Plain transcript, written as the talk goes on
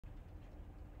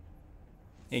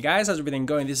Hey guys, how's everything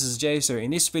going? This is JSer.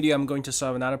 In this video, I'm going to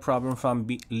solve another problem from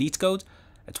LeetCode.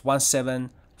 It's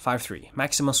 1753.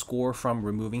 Maximum score from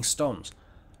removing stones.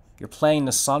 You're playing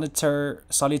a solitaire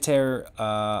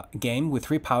game with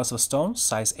 3 piles of stones,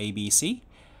 size A, B, C.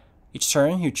 Each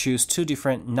turn, you choose 2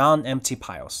 different non-empty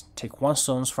piles. Take 1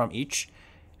 stone from each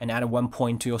and add 1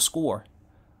 point to your score.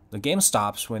 The game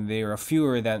stops when there are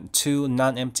fewer than 2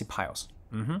 non-empty piles.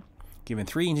 Given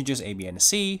 3 integers A, B, and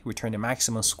C, return the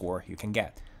maximum score you can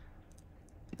get.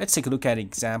 Let's take a look at an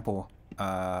example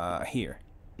here.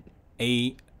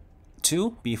 A2,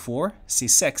 B4,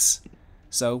 C6.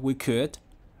 So we could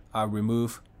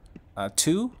remove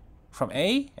 2 from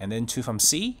A and then 2 from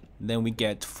C. Then we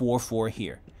get 4, 4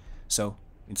 here. So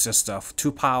it's just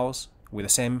 2 piles with the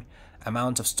same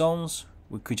amount of stones.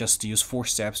 We could just use 4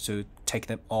 steps to take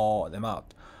them all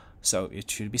out. So it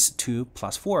should be 2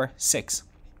 plus 4, 6.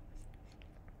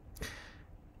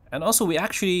 And also we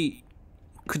actually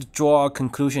could draw a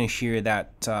conclusion here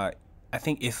that I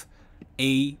think if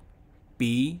A,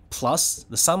 B plus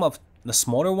the sum of the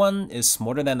smaller one is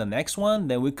smaller than the next one,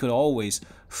 then we could always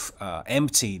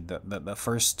empty the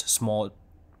first small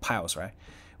piles, right?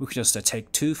 We could just take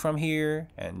 2 from here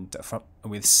and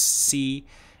with C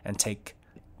and take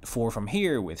 4 from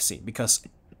here with C, because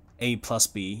A plus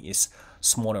B is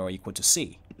smaller or equal to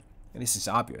C. And this is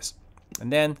obvious.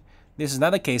 And then this is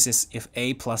another case is if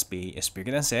A plus B is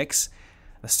bigger than 6,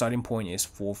 the starting point is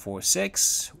 4, 4,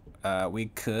 6. We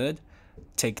could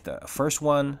take the first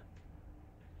one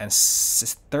and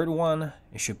third one.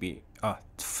 It should be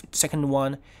second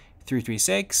one, 3, 3,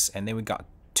 6, and then we got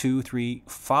 2, 3,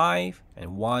 5,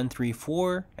 and 1, 3,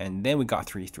 4, and then we got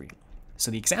 3, 3.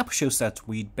 So the example shows that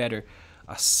we'd better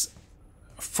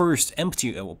first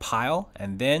empty a pile,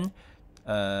 and then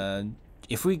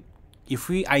if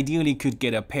we ideally could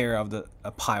get a pair of the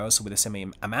piles with the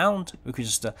same amount, we could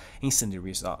just instantly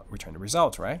return the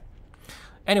result, right?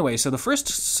 Anyway, so the first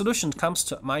solution comes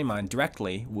to my mind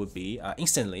directly would be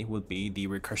instantly would be the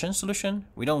recursion solution.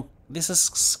 This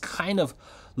is kind of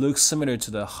looks similar to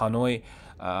the Hanoi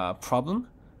problem.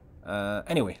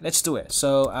 Anyway, let's do it.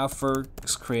 So I'll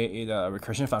first create a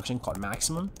recursion function called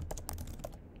maximum.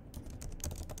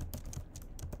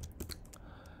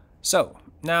 So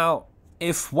now,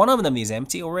 if one of them is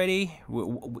empty already,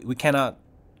 we cannot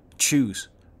choose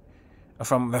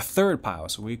from the third pile.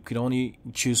 So we could only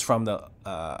choose from the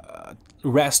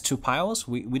rest 2 piles.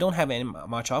 We don't have any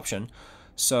much option.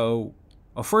 So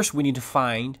first we need to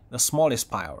find the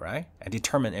smallest pile, right? And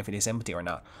determine if it is empty or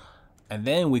not. And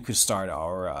then we could start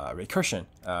our recursion.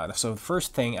 So the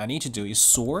first thing I need to do is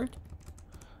sort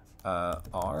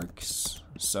args.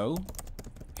 So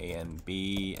A and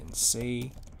B and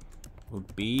C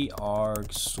would be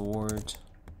arg sort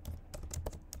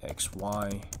x,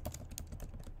 y.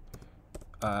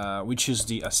 We choose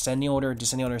the ascending order.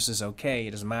 Descending order is okay,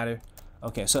 it doesn't matter.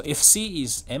 Okay, so if C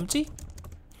is empty,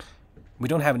 we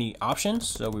don't have any options,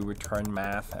 so we return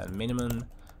math and minimum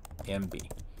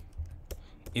MB.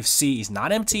 If C is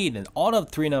not empty, then all of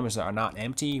 3 numbers that are not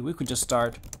empty, we could just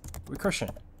start recursion.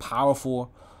 Powerful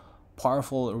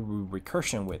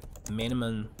recursion with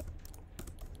minimum.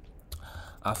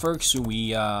 First,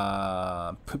 we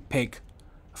pick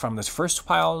from the first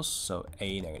piles, so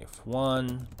A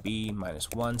 -1, B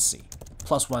 -1, C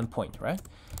plus 1 point, right?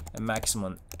 And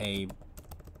maximum A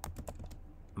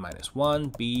 -1,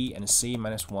 B and C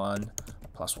 -1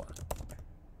 plus 1.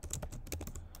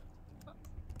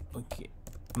 Okay,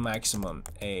 maximum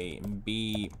A,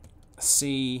 B,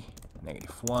 C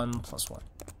 -1 plus 1.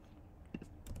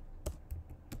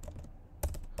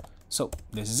 So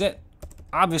this is it.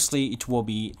 Obviously, it will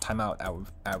be timeout,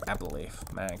 I believe.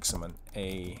 Maximum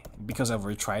A, because I've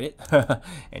already tried it.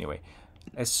 Anyway,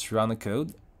 let's run the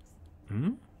code.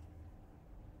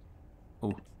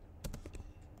 Oh.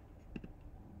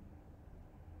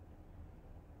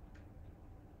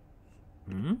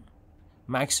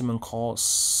 Maximum call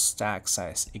stack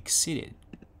size exceeded.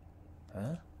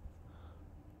 Huh?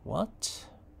 What?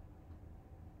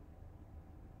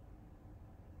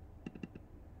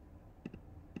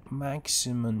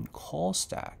 Maximum call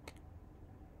stack.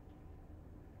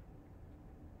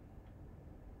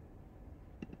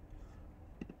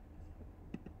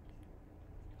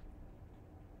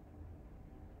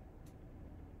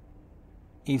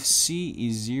 If C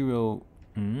is 0,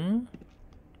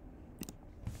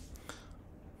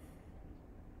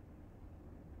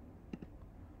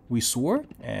 we sort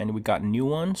and we got a new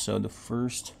one. So the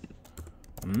first,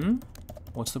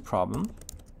 what's the problem?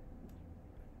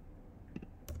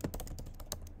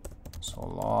 So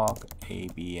log A,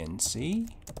 B, and C.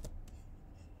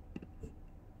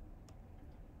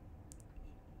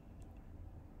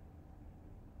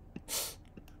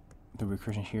 the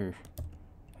recursion here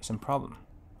has some problem.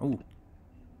 Oh,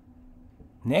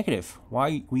 negative.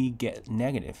 Why we get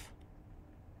negative?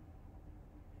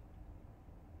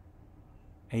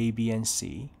 A, B, and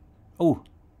C. Oh,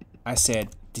 I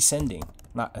said descending,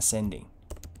 not ascending.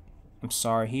 I'm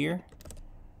sorry here.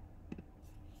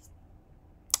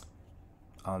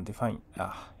 Undefined.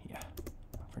 Yeah,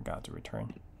 I forgot to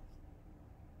return.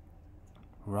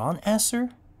 Wrong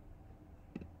answer?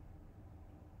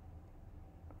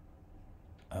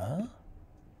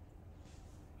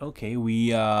 Okay,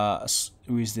 we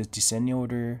with the descending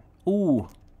order. Oh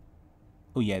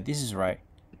yeah, this is right.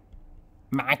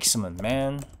 Maximum,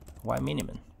 man. Why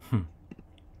minimum?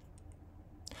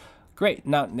 Great.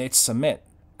 Now let's submit.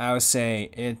 I would say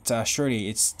it surely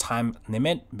it's time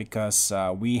limit because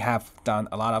we have done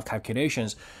a lot of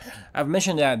calculations. I've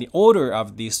mentioned that the order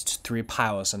of these three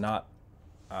piles are not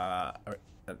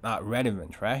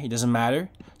relevant, right? It doesn't matter.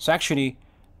 So actually,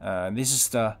 this is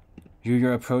the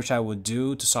usual approach I would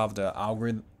do to solve the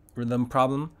algorithm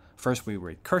problem. First, we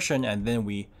recursion, and then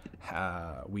we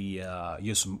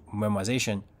use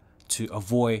memoization to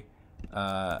avoid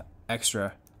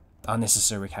extra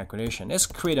unnecessary calculation. Let's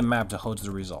create a map that holds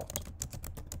the result.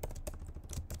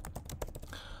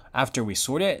 After we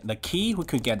sort it, the key, we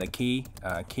could get the key.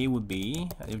 Key would be,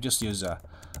 you just use a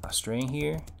string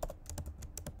here.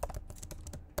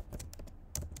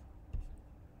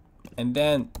 And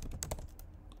then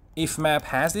if map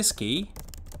has this key,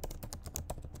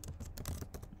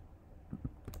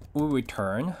 we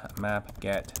return map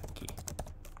get key.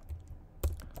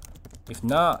 If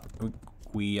not,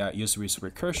 we use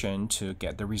recursion to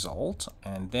get the result,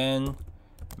 and then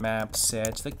map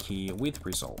set the key with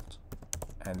result,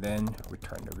 and then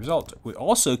return the result. We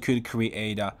also could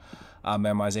create a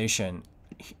memoization,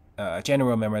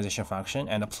 general memoization function,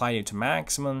 and apply it to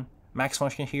max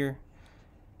function here.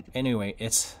 Anyway,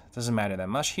 it doesn't matter that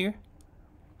much here.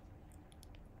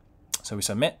 So we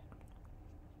submit.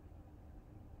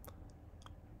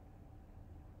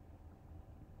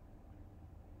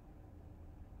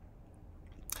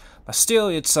 But still,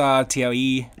 it's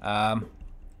TLE.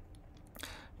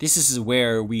 This is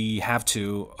where we have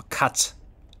to cut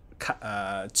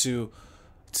to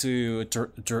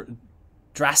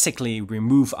drastically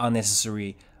remove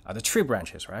unnecessary the tree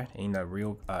branches, right? In the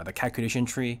real the calculation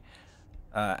tree.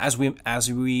 As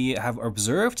we have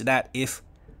observed that if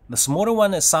the smaller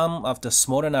one, the sum of the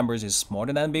smaller numbers is smaller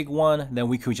than the big one, then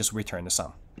we could just return the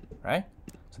sum, right?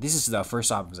 So this is the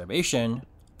first observation.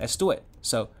 Let's do it.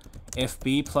 So if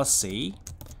B plus C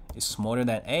is smaller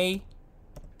than A,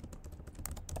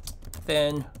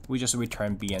 then we just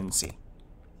return B and C.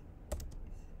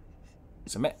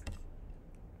 Submit.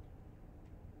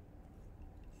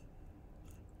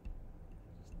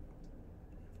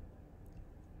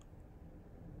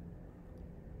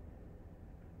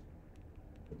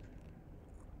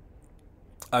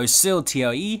 Still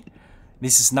TLE.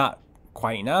 This is not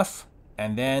quite enough.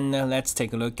 And then let's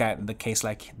take a look at the case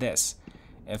like this.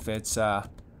 If it's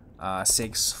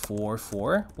 6, 4,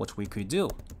 4, what we could do?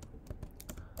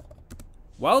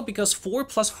 Well, because 4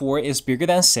 plus 4 is bigger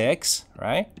than 6,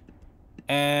 right?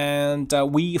 And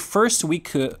we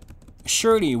could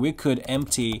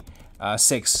empty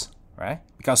 6, right?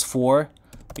 Because 4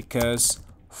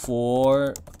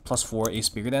 plus 4 is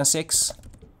bigger than 6.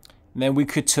 Then we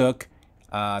could take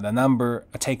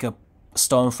a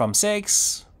stone from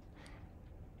 6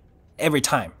 every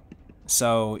time.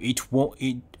 So we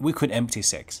could empty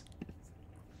 6,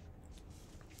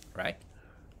 right?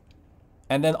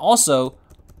 And then also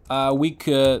we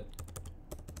could,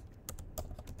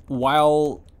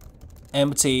 while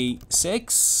empty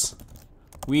 6,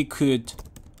 we could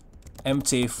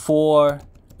empty 4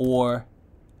 or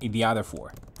the other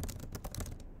 4,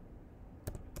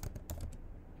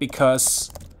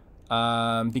 because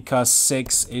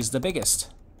 6 is the biggest.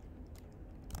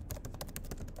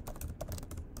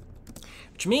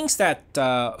 Which means that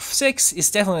 6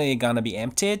 is definitely gonna be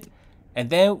emptied,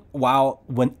 and then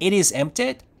when it is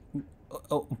emptied,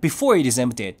 before it is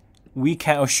emptied, we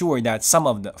can assure that some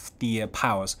of the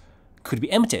piles could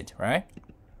be emptied, right?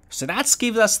 So that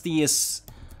gives us this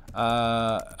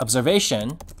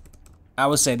observation. I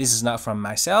would say this is not from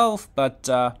myself, but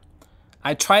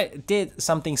I did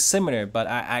something similar, but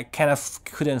I kind of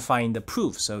couldn't find the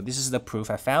proof. So this is the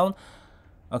proof I found.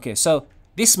 Okay, so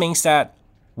this means that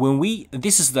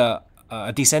this is the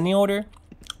descending order.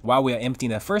 While we are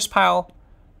emptying the first pile,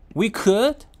 we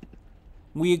could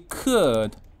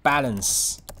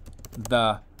balance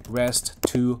the rest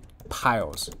 2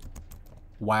 piles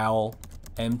while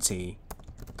empty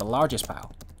the largest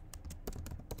pile.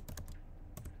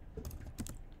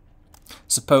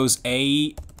 Suppose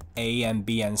A A and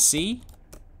B and C,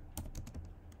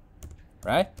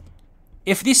 right?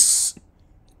 If this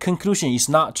conclusion is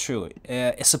not true,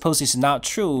 suppose it's not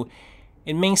true,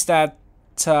 it means that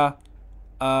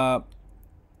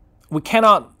we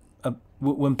cannot,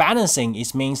 when balancing,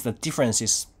 it means the difference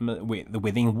is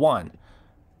within 1,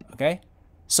 okay?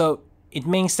 So it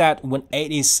means that when A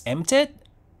is emptied,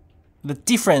 the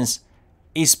difference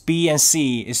is B and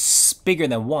C is bigger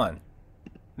than 1.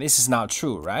 This is not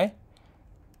true, right?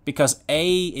 Because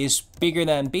A is bigger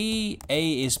than B,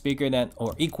 A is bigger than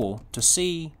or equal to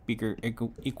C,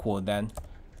 equal than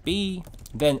B,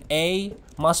 then A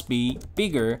must be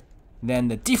bigger than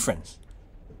the difference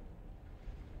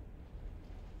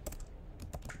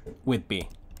with B.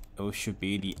 It should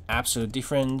be the absolute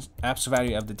difference, absolute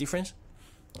value of the difference.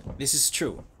 This is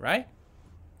true, right?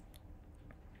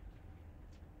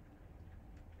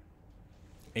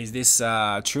 Is this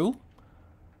true?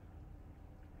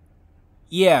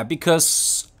 Yeah,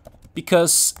 because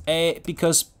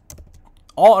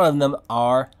all of them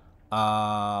are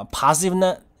positive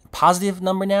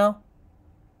number now.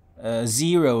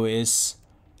 0 is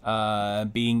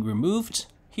being removed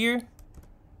here.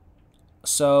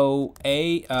 So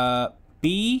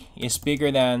B is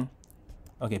bigger than,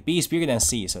 okay, B is bigger than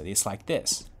C, so it's like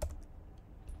this.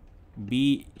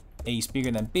 A is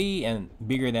bigger than B and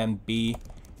bigger than B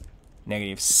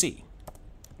negative C,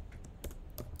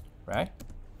 right?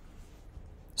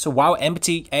 So while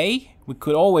empty A, we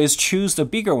could always choose the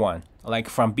bigger one, like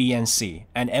from B and C,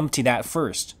 and empty that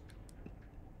first,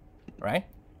 right?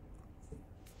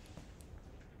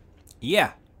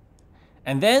 Yeah,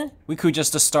 and then we could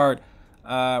just start.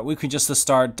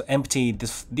 To empty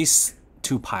these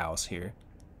 2 piles here,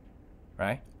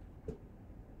 right?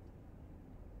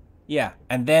 Yeah,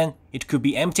 and then it could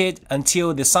be emptied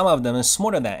until the sum of them is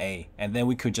smaller than A, and then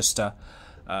we could just it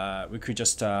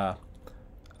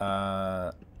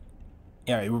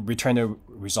will return the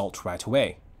result right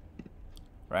away,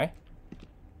 right?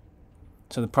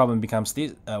 So the problem becomes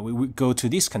this. We would go to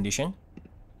this condition.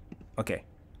 Okay.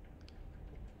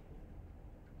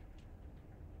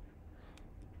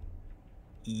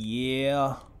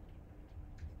 Yeah.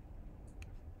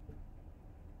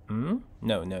 No.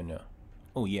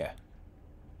 Oh yeah.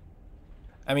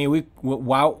 I mean,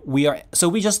 while we are, so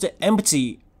we just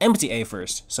empty A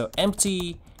first. So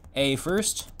empty A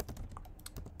first,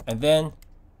 and then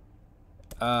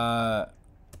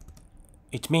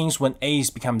it means when A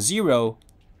becomes 0,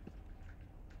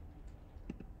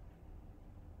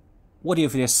 what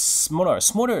if it is smaller?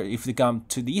 Smaller if they come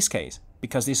to this case,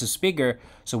 because this is bigger.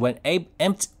 So when A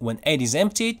is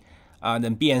emptied,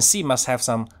 then B and C must have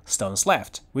some stones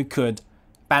left. We could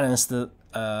balance the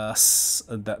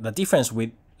difference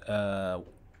with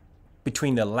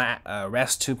between the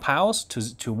rest 2 piles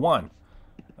to 1.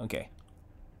 Okay.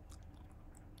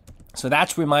 So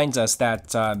that reminds us that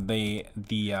the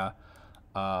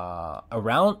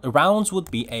rounds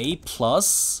would be A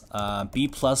plus B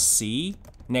plus C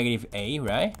negative A,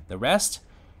 right? The rest,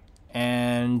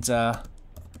 and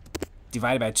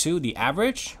divided by 2, the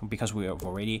average, because we have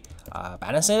already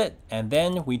balanced it, and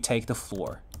then we take the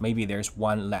floor. Maybe there's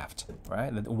 1 left,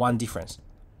 right? The 1 difference.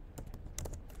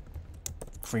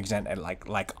 For example,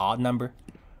 like odd number.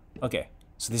 Okay,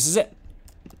 so this is it.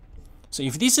 So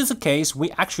if this is the case,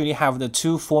 we actually have the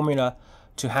 2 formula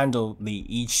to handle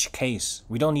each case.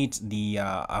 We don't need the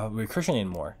recursion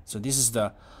anymore. So this is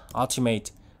the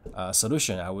ultimate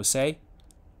solution, I would say.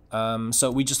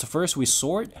 So we just first we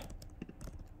sort.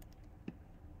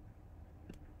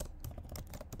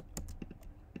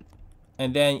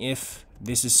 And then if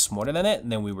this is smaller than it,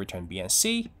 then we return B and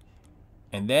C.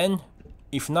 And then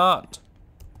if not,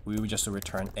 we will just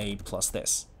return A plus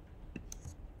this.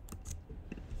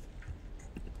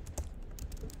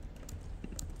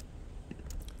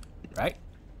 Right?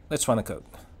 Let's run the code.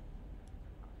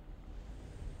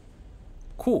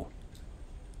 Cool.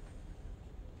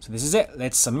 So this is it.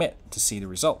 Let's submit to see the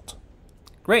result.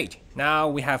 Great. Now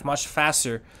we have much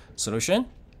faster solution.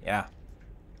 Yeah.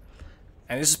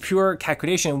 And this is pure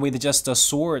calculation with just a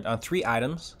sort on 3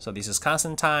 items. So this is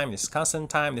constant time, this is constant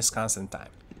time, this is constant time.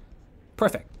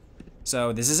 Perfect.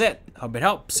 So this is it. Hope it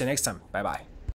helps. See you next time. Bye-bye.